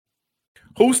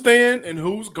Who's staying and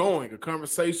who's going? A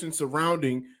conversation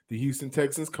surrounding the Houston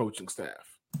Texans coaching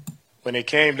staff. When it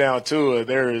came down to it,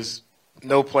 there is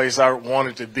no place I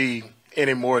wanted to be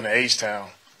any more than H-Town.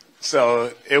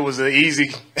 So it was an easy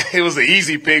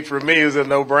pick for me. It was a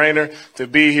no-brainer to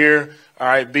be here. All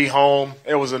right, be home.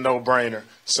 It was a no-brainer.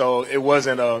 So it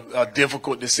wasn't a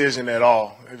difficult decision at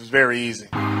all. It was very easy.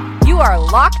 You are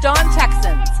Locked On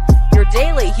Texans, your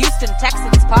daily Houston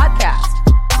Texans podcast.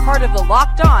 Part of the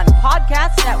Locked On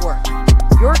Podcast Network,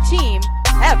 your team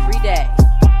every day.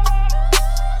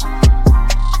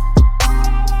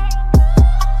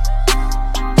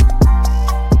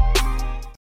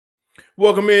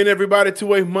 Welcome in, everybody,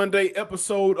 to a Monday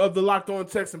episode of the Locked On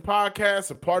Texan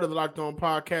podcast, a part of the Locked On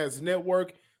Podcast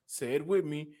Network. Say it with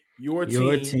me, your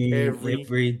team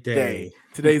every day.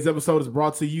 Today's episode is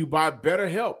brought to you by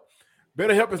BetterHelp.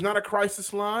 BetterHelp is not a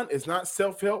crisis line. It's not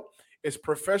self-help. It's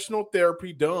professional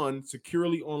therapy done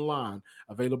securely online,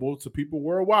 available to people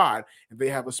worldwide. And they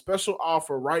have a special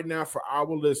offer right now for our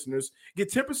listeners.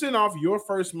 Get 10% off your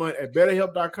first month at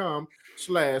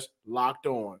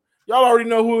betterhelp.com/lockedon. Y'all already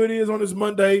know who it is on this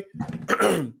Monday.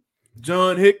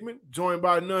 John Hickman, joined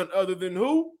by none other than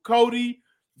who? Cody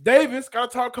Davis.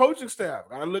 Got to talk coaching staff.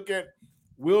 Got to look at,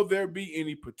 will there be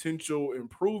any potential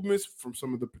improvements from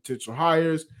some of the potential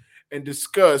hires, and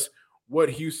discuss what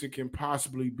Houston can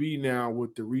possibly be now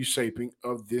with the reshaping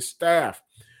of this staff.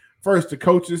 First, the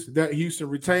coaches that Houston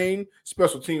retained.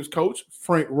 Special teams coach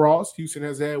Frank Ross. Houston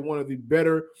has had one of the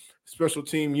better special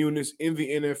team units in the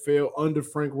NFL under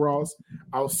Frank Ross,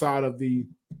 outside of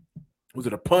was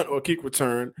it a punt or a kick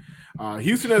return?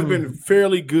 Houston has been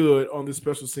fairly good on the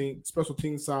special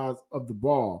team side of the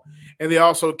ball. And they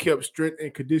also kept strength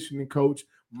and conditioning coach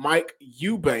Mike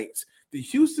Eubanks. The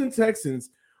Houston Texans,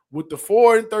 with the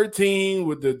 4-13,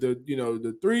 with the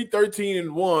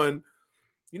 3-13-1,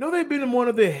 they've been one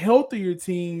of the healthier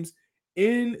teams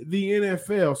in the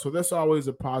NFL. So that's always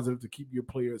a positive to keep your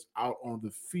players out on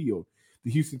the field.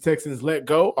 The Houston Texans let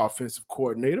go offensive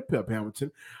coordinator Pep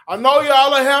Hamilton. I know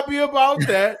y'all are happy about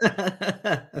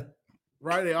that.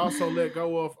 Right? They also let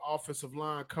go of offensive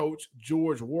line coach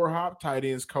George Warhop, tight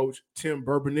ends coach Tim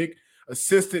Burbannick,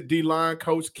 assistant D-line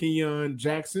coach Kenyon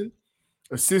Jackson,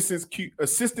 assistant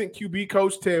QB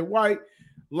coach Ted White,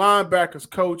 linebackers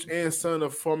coach and son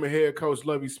of former head coach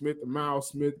Lovie Smith and Miles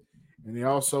Smith, and they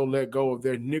also let go of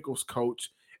their nickels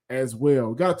coach as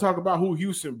well. We got to talk about who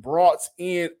Houston brought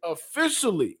in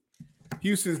officially.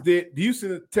 The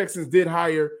Houston Texans did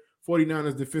hire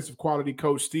 49ers defensive quality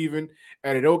coach Steven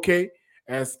Adedoke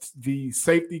as the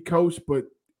safety coach, but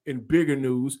in bigger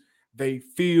news, they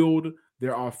filled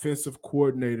their offensive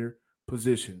coordinator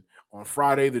position. On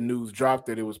Friday, the news dropped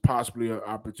that it was possibly an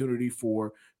opportunity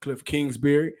for Cliff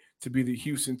Kingsbury to be the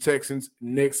Houston Texans'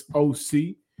 next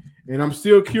OC. And I'm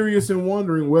still curious and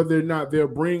wondering whether or not they'll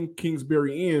bring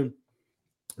Kingsbury in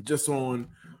just on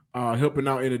helping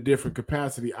out in a different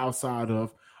capacity outside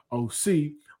of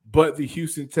OC. But the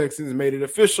Houston Texans made it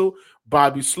official.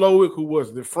 Bobby Slowick, who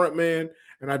was the front man,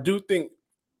 and I do think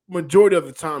majority of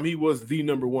the time he was the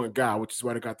number one guy, which is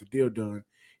why they got the deal done.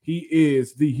 He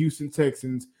is the Houston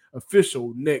Texans'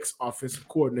 official next offensive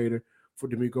coordinator for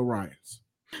DeMeco Ryans.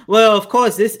 Well, of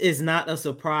course, this is not a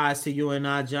surprise to you and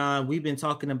I, John. We've been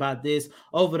talking about this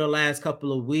over the last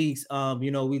couple of weeks.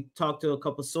 We talked to a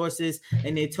couple sources,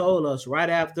 and they told us right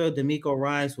after DeMeco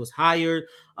Ryans was hired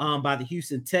by the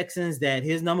Houston Texans that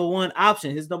his number one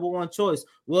option, his number one choice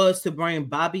was to bring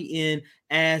Bobby in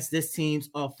as this team's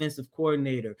offensive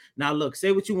coordinator. Now, look,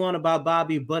 say what you want about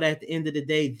Bobby, but at the end of the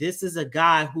day, this is a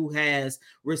guy who has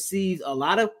received a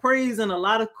lot of praise and a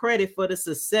lot of credit for the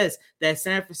success that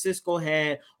San Francisco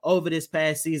had over this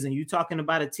past season. You're talking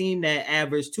about a team that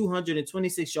averaged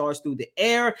 226 yards through the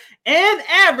air and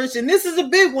averaged, and this is a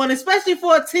big one, especially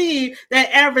for a team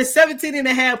that averaged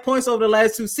 17.5 points over the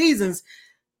last two seasons.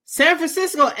 San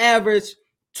Francisco averaged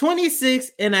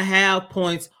 26.5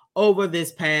 points over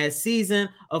this past season.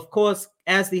 Of course,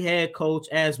 as the head coach,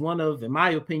 as one of, in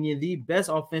my opinion, the best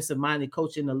offensive-minded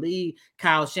coach in the league,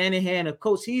 Kyle Shanahan, a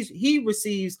coach, he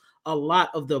receives a lot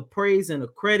of the praise and the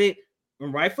credit,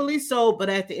 and rightfully so. But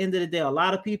at the end of the day, a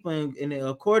lot of people, and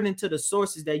according to the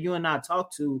sources that you and I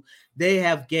talked to, they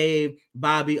have gave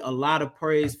Bobby a lot of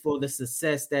praise for the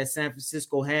success that San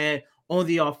Francisco had on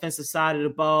the offensive side of the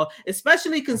ball,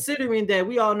 especially considering that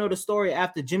we all know the story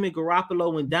after Jimmy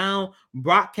Garoppolo went down.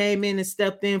 Brock came in and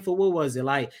stepped in for, what was it,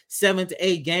 like 7 to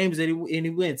 8 games, and he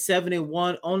went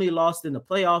 7-1, only lost in the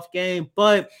playoff game.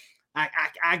 But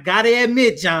I got to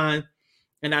admit, John,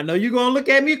 and I know you're going to look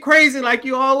at me crazy like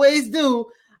you always do,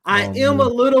 I am a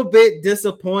little bit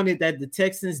disappointed that the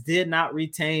Texans did not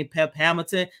retain Pep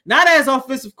Hamilton, not as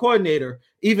offensive coordinator,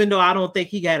 even though I don't think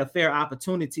he got a fair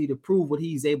opportunity to prove what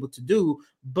he's able to do,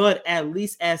 but at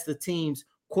least as the team's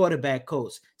quarterback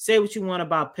coach. Say what you want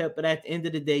about Pep, but at the end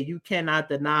of the day, you cannot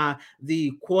deny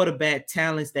the quarterback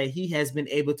talents that he has been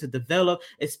able to develop,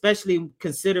 especially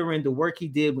considering the work he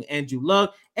did with Andrew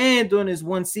Luck and during his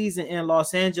one season in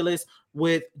Los Angeles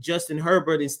with Justin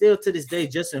Herbert. And still to this day,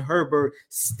 Justin Herbert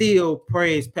still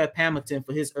praised Pep Hamilton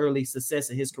for his early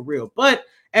success in his career. But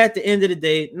at the end of the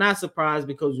day, not surprised,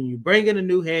 because when you bring in a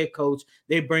new head coach,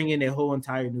 they bring in a whole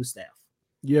entire new staff.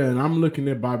 Yeah, and I'm looking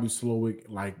at Bobby Slowick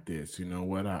like this. You know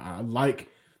what? I like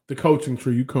the coaching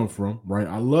tree you come from, right?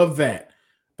 I love that.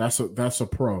 That's a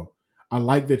pro. I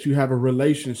like that you have a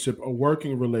relationship, a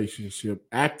working relationship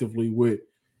actively with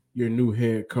your new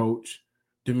head coach,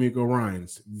 DeMeco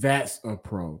Ryans. That's a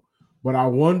pro. But I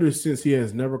wonder, since he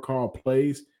has never called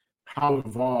plays, how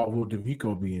involved will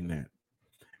DeMeco be in that?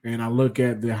 And I look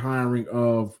at the hiring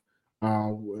of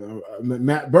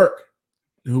Matt Burke,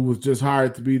 who was just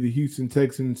hired to be the Houston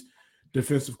Texans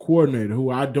defensive coordinator,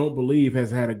 who I don't believe has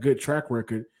had a good track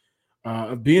record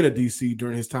of being a DC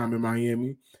during his time in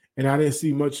Miami. And I didn't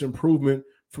see much improvement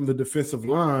from the defensive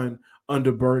line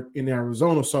under Burke in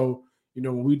Arizona. So, you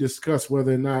know, when we discussed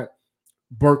whether or not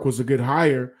Burke was a good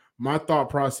hire, my thought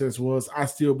process was I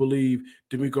still believe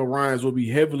DeMeco Ryans will be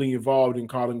heavily involved in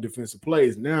calling defensive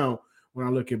plays. Now, when I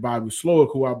look at Bobby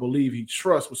Slowick, who I believe he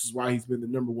trusts, which is why he's been the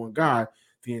number one guy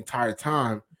the entire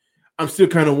time, I'm still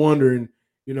kind of wondering,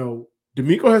 you know,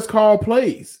 DeMeco has called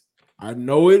plays. I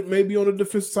know it may be on the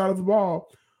defensive side of the ball,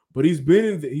 but he's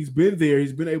been there.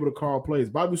 He's been able to call plays.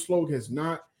 Bobby Slowick has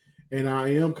not, and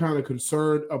I am kind of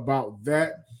concerned about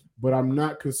that, but I'm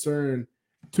not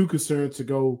too concerned to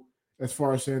go as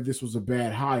far as saying this was a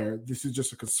bad hire. This is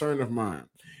just a concern of mine.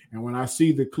 And when I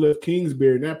see the Cliff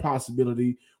Kingsbury and that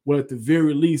possibility, well, at the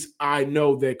very least, I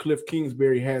know that Cliff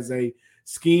Kingsbury has a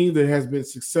scheme that has been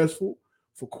successful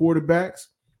for quarterbacks,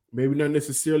 maybe not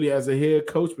necessarily as a head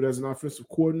coach, but as an offensive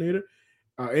coordinator.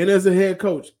 And as a head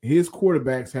coach, his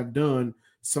quarterbacks have done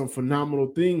some phenomenal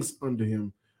things under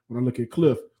him. When I look at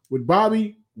Cliff, with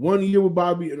Bobby, 1 year with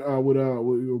Bobby,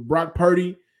 with Brock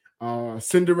Purdy,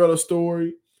 Cinderella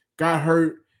story, got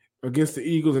hurt against the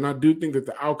Eagles, and I do think that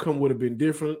the outcome would have been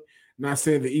different. Not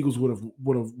saying the Eagles would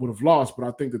have lost, but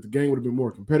I think that the game would have been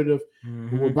more competitive.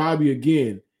 Mm-hmm. But with Bobby,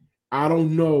 again, I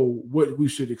don't know what we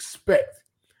should expect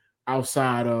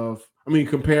outside of,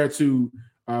 compared to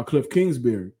Cliff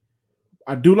Kingsbury.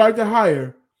 I do like the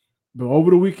hire, but over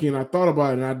the weekend I thought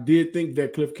about it, and I did think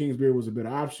that Cliff Kingsbury was a better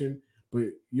option, but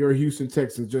your Houston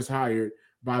Texans just hired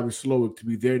Bobby Slowick to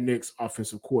be their next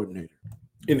offensive coordinator.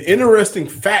 An interesting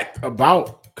fact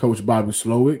about Coach Bobby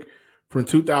Slowick, from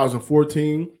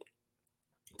 2014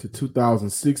 to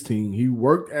 2016, he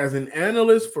worked as an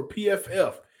analyst for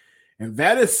PFF. And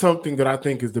that is something that I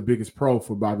think is the biggest pro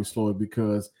for Bobby Slowick,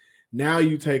 because now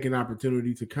you take an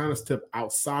opportunity to kind of step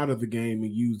outside of the game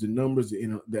and use the numbers,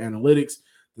 the analytics,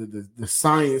 the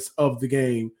science of the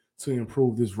game to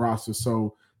improve this roster.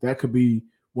 So that could be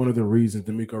one of the reasons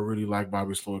DeMeco really liked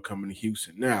Bobby Slowick coming to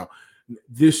Houston. Now,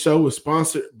 this show is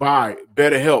sponsored by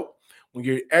BetterHelp. When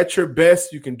you're at your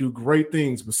best, you can do great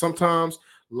things, but sometimes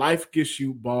life gets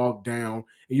you bogged down,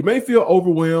 and you may feel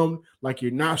overwhelmed, like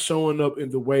you're not showing up in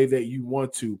the way that you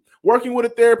want to. Working with a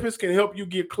therapist can help you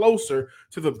get closer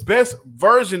to the best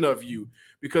version of you,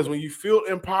 because when you feel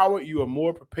empowered, you are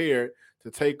more prepared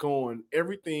to take on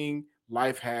everything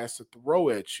life has to throw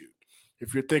at you.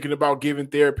 If you're thinking about giving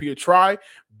therapy a try,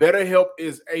 BetterHelp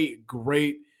is a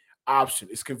great option.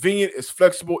 It's convenient, it's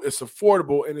flexible, it's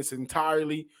affordable, and it's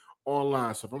entirely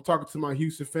online. So if I'm talking to my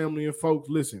Houston family and folks,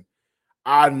 listen,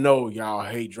 I know y'all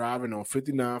hate driving on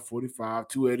 59, 45,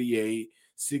 288,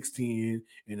 610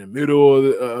 in the middle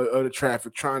of the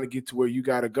traffic trying to get to where you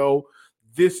got to go.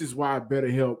 This is why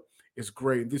BetterHelp is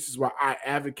great. This is why I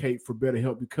advocate for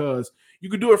BetterHelp, because you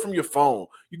can do it from your phone.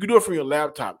 You can do it from your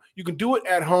laptop. You can do it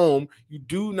at home. You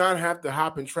do not have to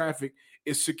hop in traffic.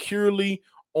 It's securely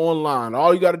online.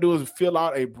 All you got to do is fill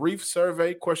out a brief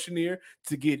survey questionnaire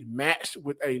to get matched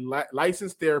with a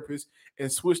licensed therapist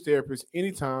and switch therapists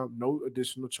anytime, no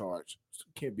additional charge.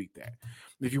 Can't beat that.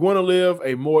 If you want to live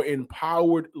a more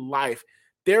empowered life,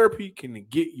 therapy can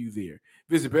get you there.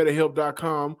 Visit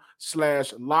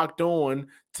BetterHelp.com/lockedon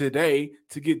today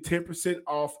to get 10%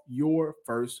 off your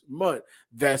first month.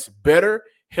 That's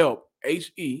BetterHelp,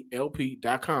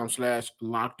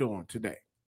 HELP.com/lockedon today.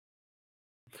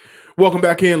 Welcome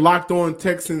back in, Locked On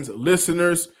Texans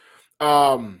listeners.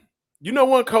 You know,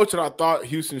 one coach that I thought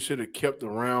Houston should have kept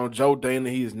around, Joe Dana.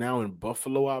 He is now in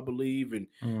Buffalo, I believe, and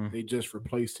they just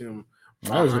replaced him.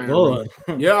 That was a good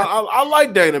one. Yeah, I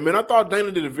like Dana, man. I thought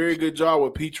Dana did a very good job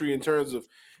with Petrie in terms of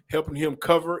helping him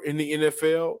cover in the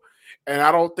NFL, and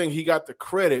I don't think he got the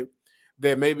credit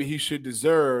that maybe he should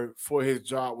deserve for his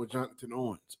job with Jonathan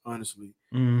Owens, honestly.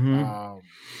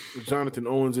 Jonathan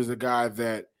Owens is a guy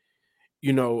that,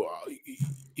 you know,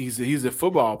 he's a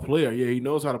football player. Yeah, he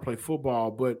knows how to play football,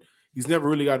 but he's never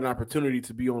really got an opportunity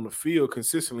to be on the field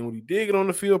consistently. When he did get on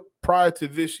the field prior to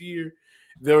this year,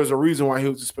 there was a reason why he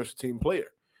was a special team player.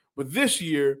 But this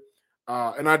year,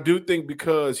 and I do think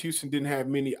because Houston didn't have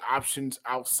many options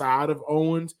outside of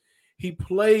Owens, he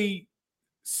played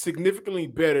significantly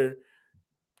better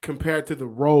compared to the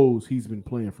roles he's been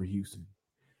playing for Houston.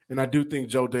 And I do think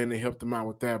Joe Dana helped him out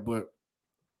with that. But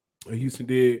Houston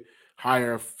did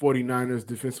hire 49ers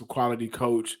defensive quality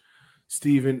coach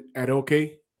Stephen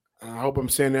Adoke. I hope I'm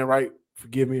saying that right.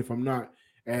 Forgive me if I'm not.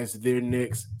 As their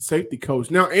next safety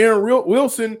coach. Now, Aaron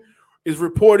Wilson is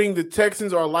reporting the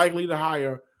Texans are likely to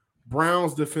hire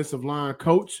Browns defensive line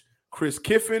coach Chris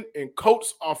Kiffin and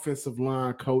Colts offensive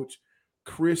line coach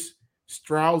Chris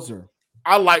Strouser.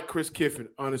 I like Chris Kiffin,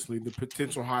 honestly, the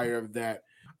potential hire of that,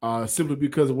 simply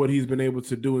because of what he's been able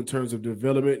to do in terms of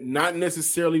development, not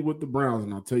necessarily with the Browns,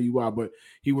 and I'll tell you why, but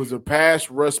he was a pass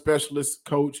rush specialist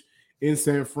coach in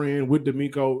San Fran with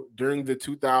DeMeco during the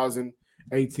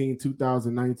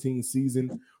 2018-2019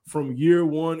 season. From year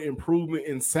one, improvement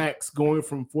in sacks going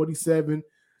from 37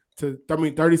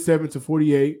 to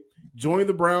 48. Joined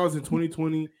the Browns in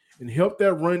 2020 and helped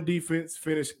that run defense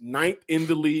finish 9th in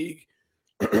the league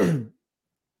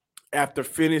after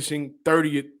finishing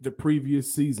 30th the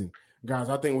previous season. Guys,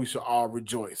 I think we should all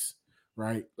rejoice,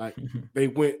 right? Like they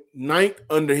went 9th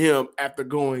under him after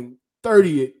going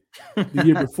 30th the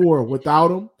year before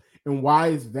without him. And why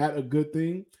is that a good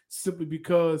thing? Simply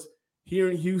because here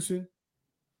in Houston,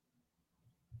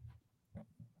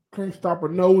 can't stop a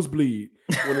nosebleed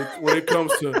when it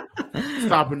comes to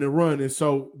stopping the run. And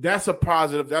so that's a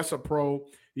positive. That's a pro.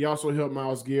 He also helped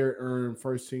Myles Garrett earn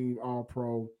first-team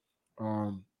All-Pro,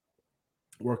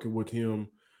 working with him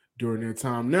during that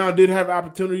time. Now I did have an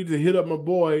opportunity to hit up my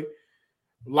boy,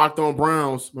 Locked On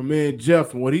Browns, my man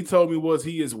Jeff. And what he told me was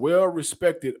he is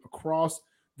well-respected across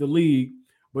the league,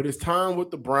 but his time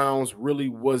with the Browns really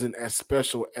wasn't as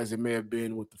special as it may have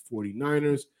been with the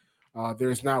 49ers.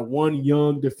 There's not one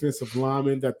young defensive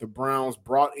lineman that the Browns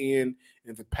brought in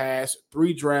the past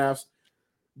 3 drafts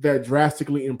that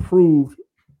drastically improved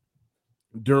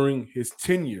during his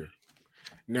tenure.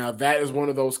 Now, that is one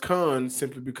of those cons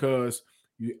simply because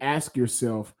you ask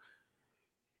yourself,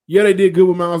 yeah, they did good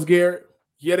with Myles Garrett.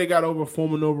 Yeah, they got over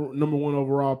former number 1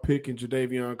 overall pick in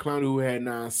Jadeveon Clowney, who had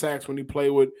 9 sacks when he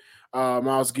played with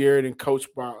Myles Garrett and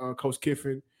coached by Coach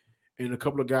Kiffin. And a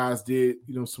couple of guys did,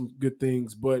 some good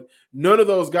things. But none of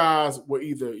those guys were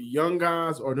either young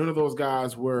guys or none of those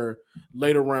guys were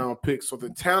later round picks. So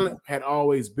the talent had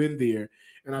always been there.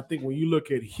 And I think when you look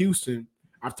at Houston,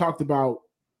 I've talked about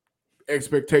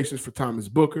expectations for Thomas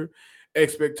Booker,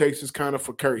 expectations kind of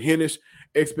for Kurt Hennish,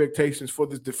 expectations for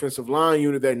this defensive line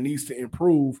unit that needs to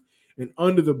improve. And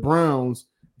under the Browns,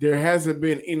 there hasn't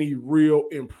been any real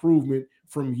improvement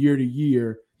from year to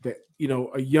year that,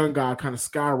 a young guy kind of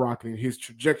skyrocketing, his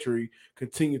trajectory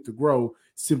continued to grow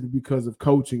simply because of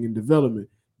coaching and development.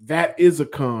 That is a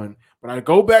con. But I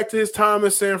go back to his time in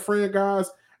San Fran, guys,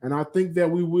 and I think that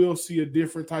we will see a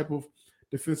different type of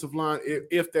defensive line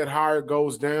if that hire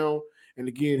goes down. And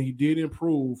again, he did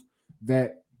improve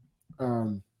that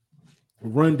run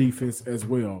defense as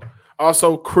well.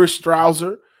 Also, Chris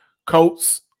Strouser,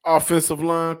 Colts offensive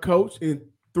line coach, in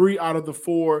 3 out of the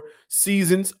 4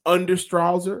 seasons under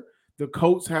Strouser, the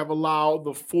Colts have allowed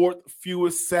the 4th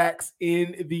fewest sacks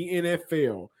in the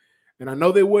NFL. And I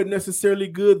know they weren't necessarily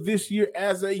good this year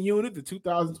as a unit. The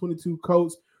 2022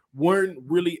 Colts weren't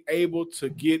really able to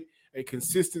get a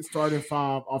consistent starting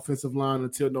 5 offensive line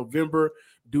until November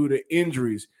due to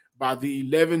injuries. By the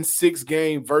 11-6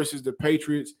 game versus the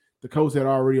Patriots, the Colts had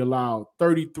already allowed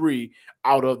 33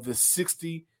 out of the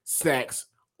 60 sacks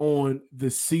on the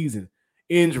season.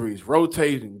 Injuries,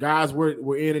 rotating, guys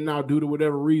were in and out due to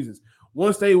whatever reasons.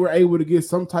 Once they were able to get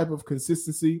some type of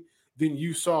consistency, then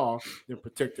you saw them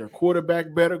protect their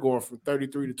quarterback better, going from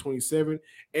 33 to 27,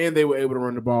 and they were able to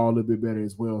run the ball a little bit better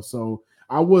as well. So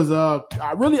I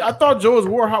thought George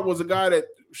Warhart was a guy that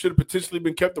should have potentially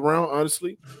been kept around,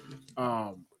 honestly.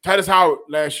 Titus Howard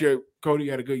last year, Cody,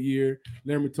 had a good year.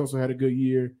 Larry Tunsil had a good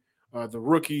year. The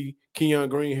rookie, Kenyon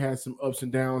Green, had some ups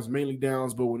and downs, mainly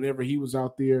downs, but whenever he was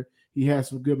out there, He had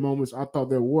some good moments. I thought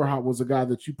that Warhol was a guy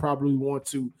that you probably want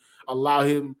to allow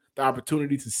him the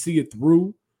opportunity to see it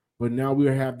through. But now we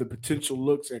have the potential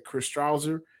looks at Chris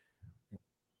Strouser,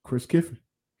 Chris Kiffin.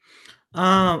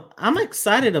 I'm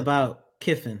excited about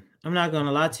Kiffin. I'm not going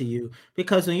to lie to you,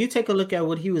 because when you take a look at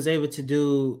what he was able to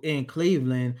do in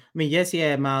Cleveland, I mean, yes, he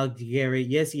had Myles Garrett.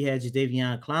 Yes, he had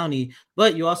Jadeveon Clowney,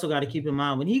 but you also got to keep in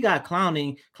mind when he got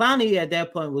Clowney at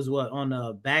that point was on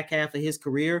the back half of his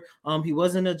career. He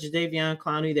wasn't a Jadeveon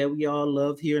Clowney that we all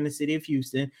loved here in the city of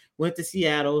Houston. Went to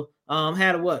Seattle,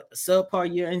 had a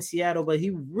subpar year in Seattle, but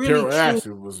he really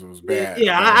was bad.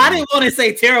 Yeah, I didn't want to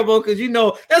say terrible because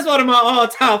that's one of my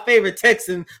all-time favorite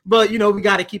Texans. But we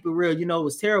got to keep it real. It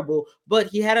was terrible, but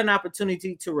he had an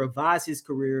opportunity to revise his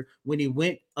career when he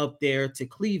went up there to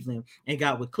Cleveland and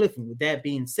got with Clifton. With that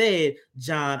being said,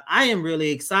 John, I am really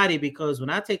excited because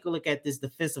when I take a look at this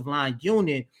defensive line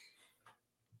unit,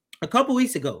 a couple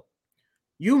weeks ago,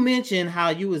 you mentioned how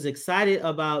you was excited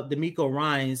about DeMeco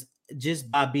Ryans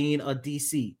just by being a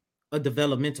DC, a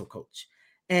developmental coach.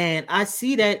 And I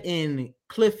see that in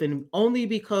Clifton only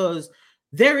because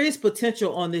there is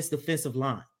potential on this defensive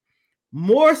line.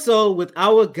 More so with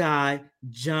our guy,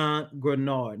 John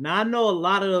Greenard. Now, I know a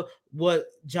lot of what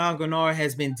John Greenard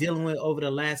has been dealing with over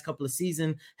the last couple of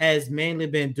seasons has mainly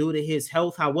been due to his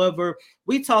health. However,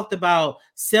 we talked about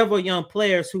several young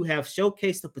players who have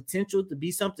showcased the potential to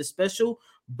be something special,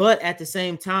 but at the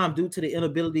same time, due to the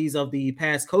inabilities of the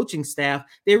past coaching staff,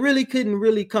 they really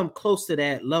couldn't come close to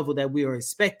that level that we are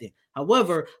expecting.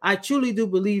 However, I truly do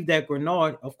believe that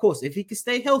Greenard, of course, if he can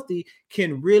stay healthy,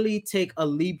 can really take a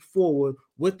leap forward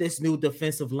with this new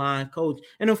defensive line coach.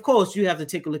 And of course, you have to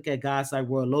take a look at guys like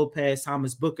Roy Lopez,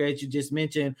 Thomas Booker, as you just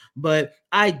mentioned. But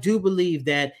I do believe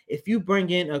that if you bring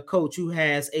in a coach who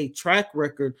has a track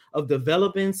record of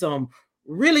developing some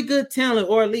really good talent,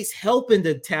 or at least helping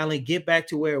the talent get back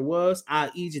to where it was,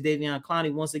 i.e. Jadeveon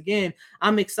Clowney, once again,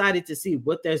 I'm excited to see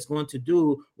what that's going to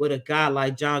do with a guy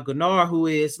like John Greenard, who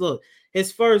is, look,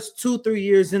 his first 2-3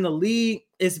 years in the league,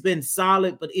 it's been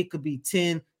solid, but it could be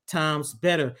 10 times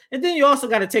better. And then you also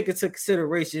got to take into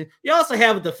consideration, you also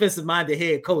have a defensive-minded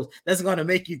head coach that's going to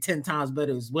make you 10 times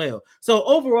better as well. So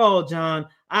overall, John,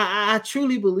 I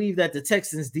truly believe that the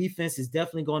Texans defense is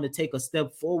definitely going to take a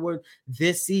step forward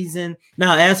this season.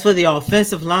 Now, as for the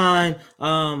offensive line,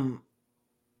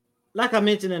 like I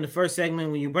mentioned in the first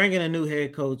segment, when you bring in a new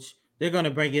head coach, they're going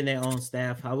to bring in their own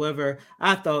staff. However,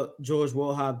 I thought George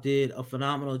Wilhop did a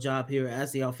phenomenal job here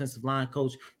as the offensive line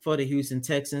coach for the Houston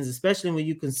Texans, especially when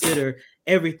you consider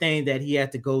everything that he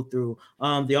had to go through.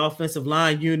 The offensive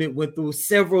line unit went through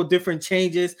several different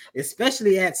changes,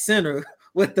 especially at center,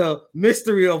 with the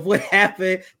mystery of what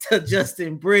happened to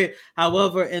Justin Britt.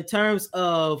 However, in terms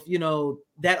of,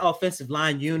 that offensive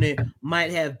line unit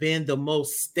might have been the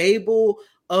most stable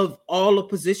of all the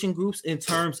position groups in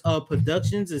terms of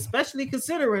productions, especially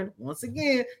considering, once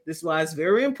again, this is why it's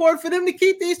very important for them to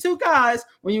keep these two guys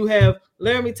when you have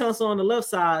Laramie Tunsil on the left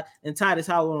side and Titus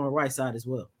Howard on the right side as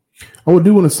well. I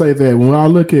do want to say that when I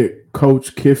look at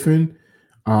Coach Kiffin,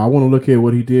 I want to look at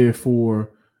what he did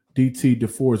for DT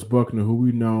DeForest Buckner, who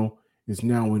we know is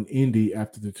now in Indy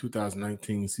after the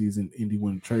 2019 season. Indy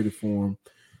went and traded for him.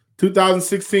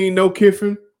 2016, no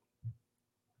Kiffin.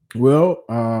 Well,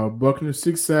 Buckner,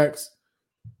 6 sacks,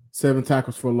 7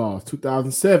 tackles for a loss.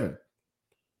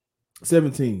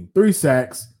 2017, 3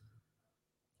 sacks.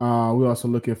 We also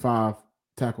look at 5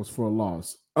 tackles for a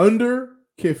loss. Under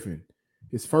Kiffin,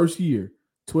 his first year,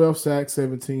 12 sacks,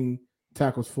 17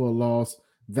 tackles for a loss.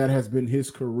 That has been his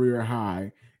career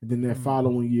high. And then that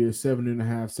following year,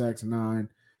 7.5 sacks, 9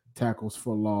 tackles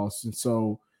for loss. And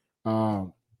so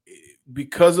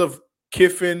because of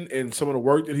Kiffin and some of the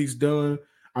work that he's done,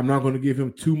 I'm not going to give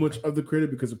him too much of the credit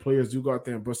because the players do go out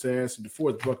there and bust their ass. And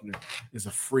DeForest Buckner is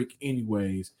a freak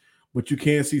anyways. But you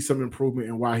can see some improvement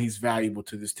in why he's valuable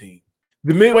to this team.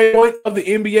 The midway point of the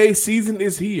NBA season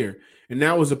is here. And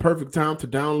now is the perfect time to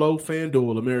download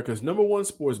FanDuel, America's #1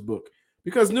 sports book.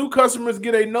 Because new customers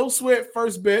get a no-sweat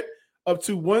first bet up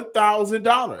to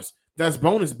 $1,000. That's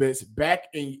bonus bets back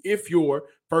if your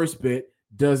first bet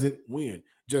doesn't win.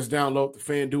 Just download the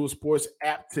FanDuel Sports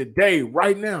app today,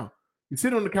 right now. You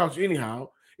sit on the couch anyhow.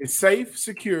 It's safe,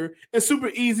 secure, and super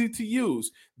easy to use.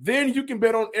 Then you can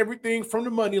bet on everything from the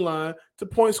money line to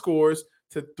point scores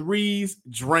to threes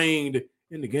drained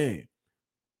in the game.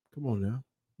 Come on now.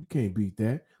 You can't beat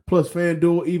that. Plus,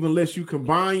 FanDuel even lets you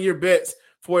combine your bets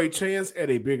for a chance at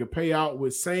a bigger payout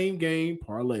with same-game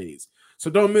parlays. So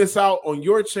don't miss out on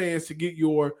your chance to get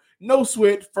your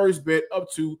no-sweat first bet up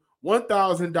to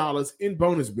 $1,000 in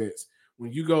bonus bets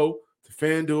when you go to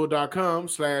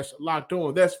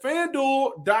FanDuel.com/lockedon. That's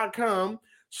FanDuel.com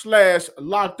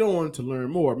FanDuel.com/LockedOn to learn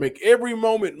more. Make every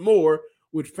moment more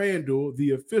with FanDuel,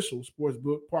 the official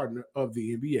sportsbook partner of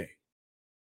the NBA.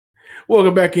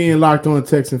 Welcome back in, Locked On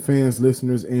Texan fans,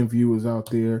 listeners, and viewers out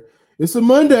there. It's a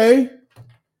Monday,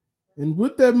 and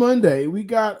with that Monday, we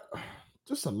got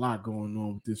just a lot going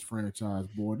on with this franchise,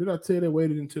 boy. Did I tell you they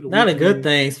waited until the Not weekend? a good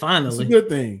thing, finally. It's a good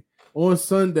thing. On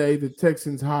Sunday, the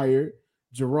Texans hired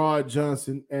Gerard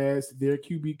Johnson as their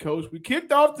QB coach. We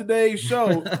kicked off today's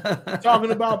show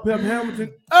talking about Pep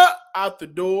Hamilton out the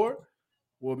door.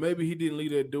 Well, maybe he didn't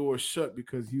leave that door shut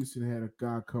because Houston had a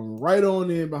guy come right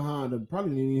on in behind him.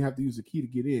 Probably didn't even have to use a key to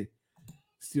get in.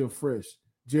 Still fresh.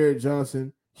 Jared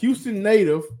Johnson, Houston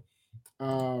native.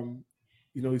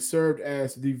 He served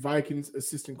as the Vikings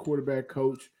assistant quarterback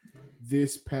coach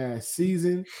this past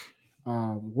season,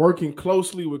 working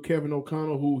closely with Kevin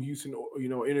O'Connell, who Houston,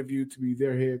 interviewed to be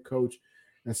their head coach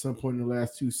at some point in the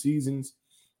last 2 seasons.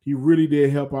 He really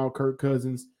did help out Kirk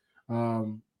Cousins.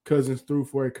 Cousins threw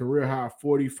for a career high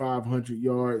 4,500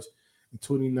 yards and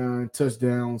 29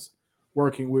 touchdowns,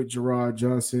 working with Gerard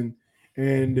Johnson.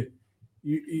 And,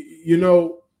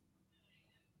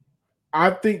 I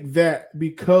think that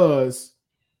because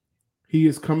he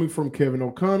is coming from Kevin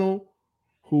O'Connell,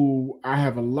 who I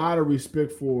have a lot of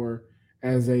respect for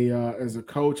as a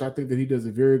coach. I think that he does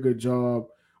a very good job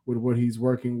with what he's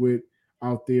working with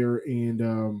out there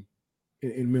in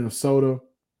Minnesota.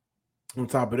 On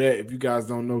top of that, if you guys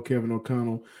don't know, Kevin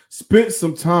O'Connell spent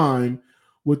some time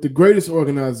with the greatest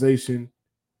organization,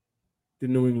 the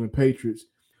New England Patriots.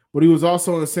 But he was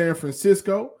also in San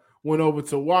Francisco, went over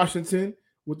to Washington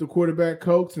with the quarterback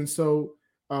coach. And so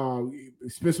he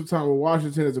spent some time with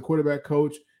Washington as a quarterback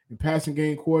coach and passing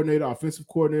game coordinator, offensive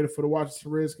coordinator for the Washington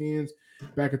Redskins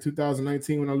back in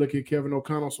 2019 when I look at Kevin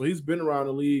O'Connell. So he's been around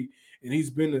the league and he's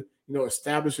been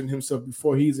establishing himself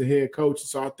before he's a head coach.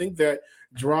 So I think that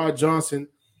Gerard Johnson,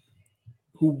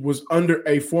 who was under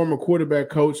a former quarterback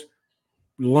coach,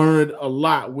 learned a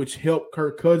lot, which helped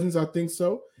Kirk Cousins. I think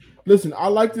so. Listen, I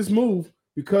like this move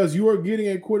because you are getting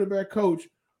a quarterback coach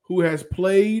who has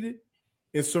played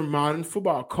in some modern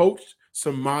football, coached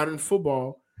some modern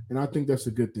football, and I think that's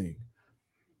a good thing.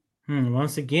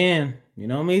 Once again, you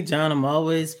know me, John, I'm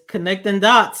always connecting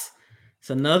dots.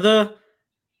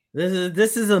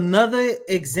 This is another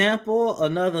example,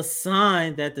 another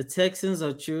sign that the Texans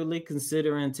are truly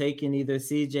considering taking either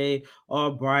CJ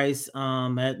or Bryce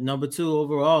at number 2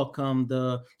 overall come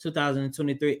the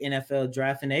 2023 NFL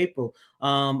draft in April.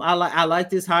 I like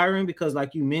this hiring because,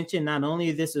 like you mentioned, not only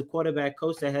is this a quarterback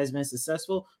coach that has been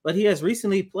successful, but he has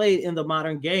recently played in the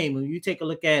modern game. When you take a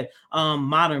look at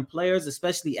modern players,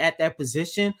 especially at that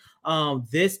position,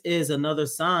 this is another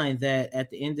sign that at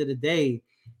the end of the day,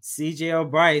 CJ or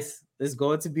Bryce is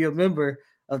going to be a member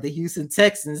of the Houston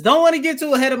Texans. Don't want to get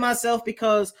too ahead of myself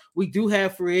because we do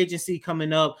have free agency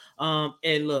coming up.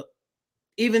 And look,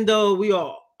 even though we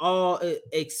are all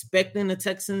expecting the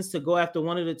Texans to go after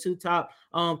one of the 2 top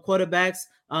quarterbacks,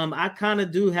 I kind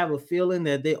of do have a feeling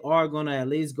that they are going to at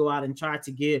least go out and try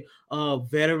to get a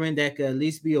veteran that could at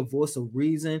least be a voice of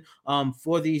reason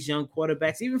for these young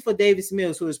quarterbacks, even for Davis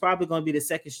Mills, who is probably going to be the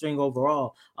 2nd string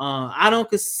overall. I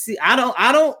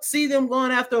don't see them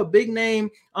going after a big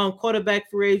name quarterback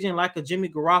free agent like a Jimmy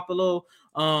Garoppolo.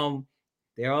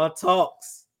 There are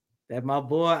talks that my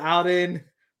boy out in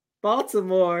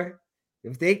Baltimore,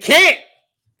 if they can't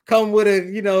come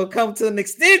to an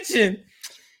extension,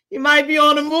 he might be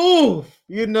on the move,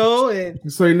 and you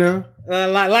say now,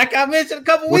 like I mentioned a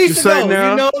couple weeks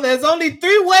ago, there's only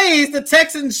 3 ways the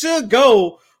Texans should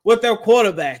go with their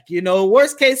quarterback.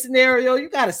 Worst case scenario, you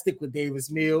got to stick with Davis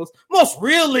Mills. Most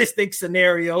realistic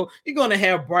scenario, you're going to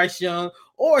have Bryce Young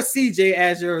or CJ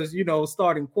as your,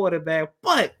 starting quarterback.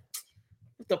 But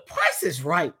if the price is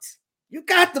right, you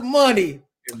got the money.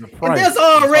 And there's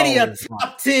already a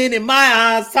top 10, in my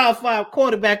eyes, top 5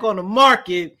 quarterback on the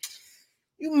market.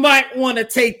 You might want to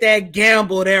take that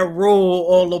gamble, that roll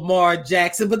on Lamar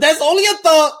Jackson, but that's only a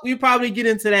thought. We probably get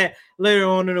into that later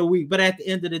on in the week. But at the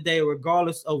end of the day,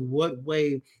 regardless of what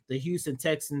way the Houston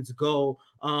Texans go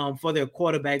for their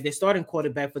quarterback, their starting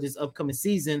quarterback for this upcoming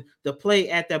season, the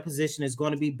play at that position is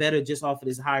going to be better just off of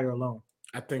this hire alone.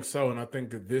 I think so, and I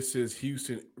think that this is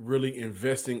Houston really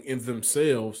investing in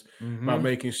themselves by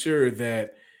making sure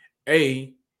that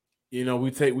we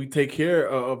take care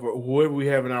of whoever we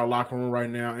have in our locker room right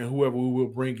now and whoever we will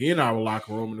bring in our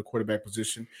locker room in the quarterback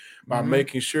position by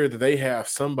making sure that they have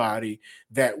somebody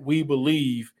that we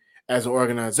believe as an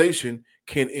organization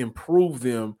can improve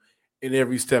them in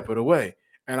every step of the way.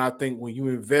 And I think when you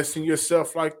invest in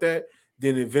yourself like that,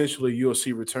 then eventually you'll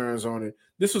see returns on it.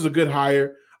 This was a good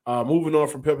hire. Moving on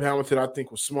from Pep Hamilton, I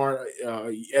think was smart.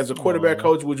 As a quarterback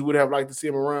coach, which would have liked to see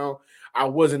him around, I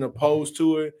wasn't opposed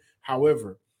to it.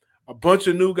 However, a bunch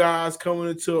of new guys coming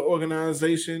into an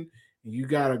organization, and you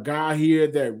got a guy here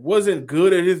that wasn't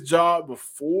good at his job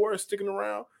before sticking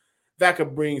around, that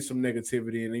could bring some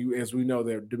negativity. And as we know,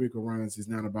 that DeMeco Ryans is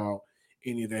not about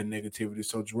any of that negativity.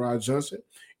 So, Gerard Johnson,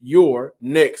 your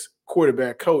next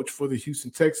quarterback coach for the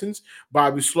Houston Texans.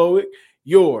 Bobby Slowick,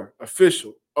 your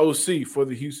official OC for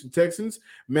the Houston Texans.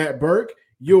 Matt Burke,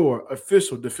 your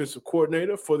official defensive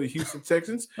coordinator for the Houston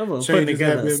Texans. Putting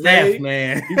together a staff,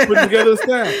 man. He's putting together a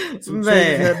staff. Some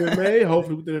changes have been made.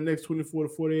 Hopefully, within the next 24 to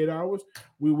 48 hours,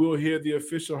 we will hear the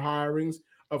official hirings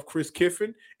of Chris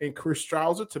Kiffin and Chris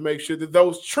Strauser to make sure that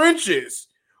those trenches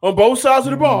on both sides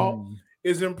of the ball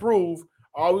is improved.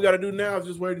 All we got to do now is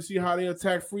just wait to see how they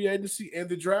attack free agency and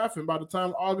the draft. And by the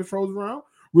time August rolls around,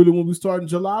 really when we start in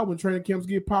July, when training camps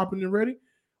get popping and ready,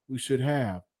 we should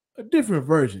have a different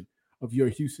version of your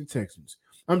Houston Texans.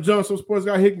 I'm John, Sports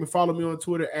Guy Hickman. Follow me on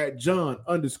Twitter at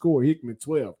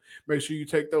John_Hickman12. Make sure you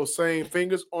take those same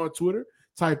fingers on Twitter.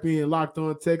 Type in Locked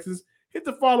On Texans. Hit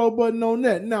the follow button on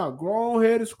that. Now, go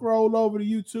ahead and scroll over to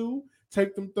YouTube.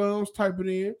 Take them thumbs, type it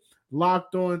in.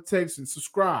 Locked On Texans.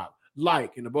 Subscribe,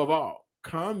 like, and above all,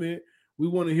 comment. We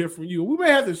want to hear from you. We may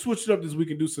have to switch it up this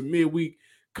week and do some midweek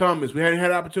comments. We hadn't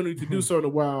had an opportunity to do so in a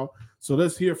while. So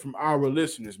let's hear from our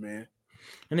listeners, man.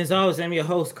 And as always, I'm your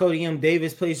host, Cody M.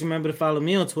 Davis. Please remember to follow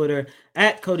me on Twitter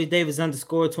at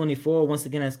CodyDavis_24. Once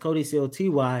again, that's Cody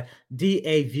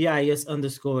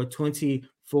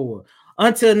COTYDAVIS_24.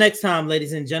 Until next time,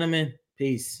 ladies and gentlemen,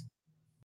 peace.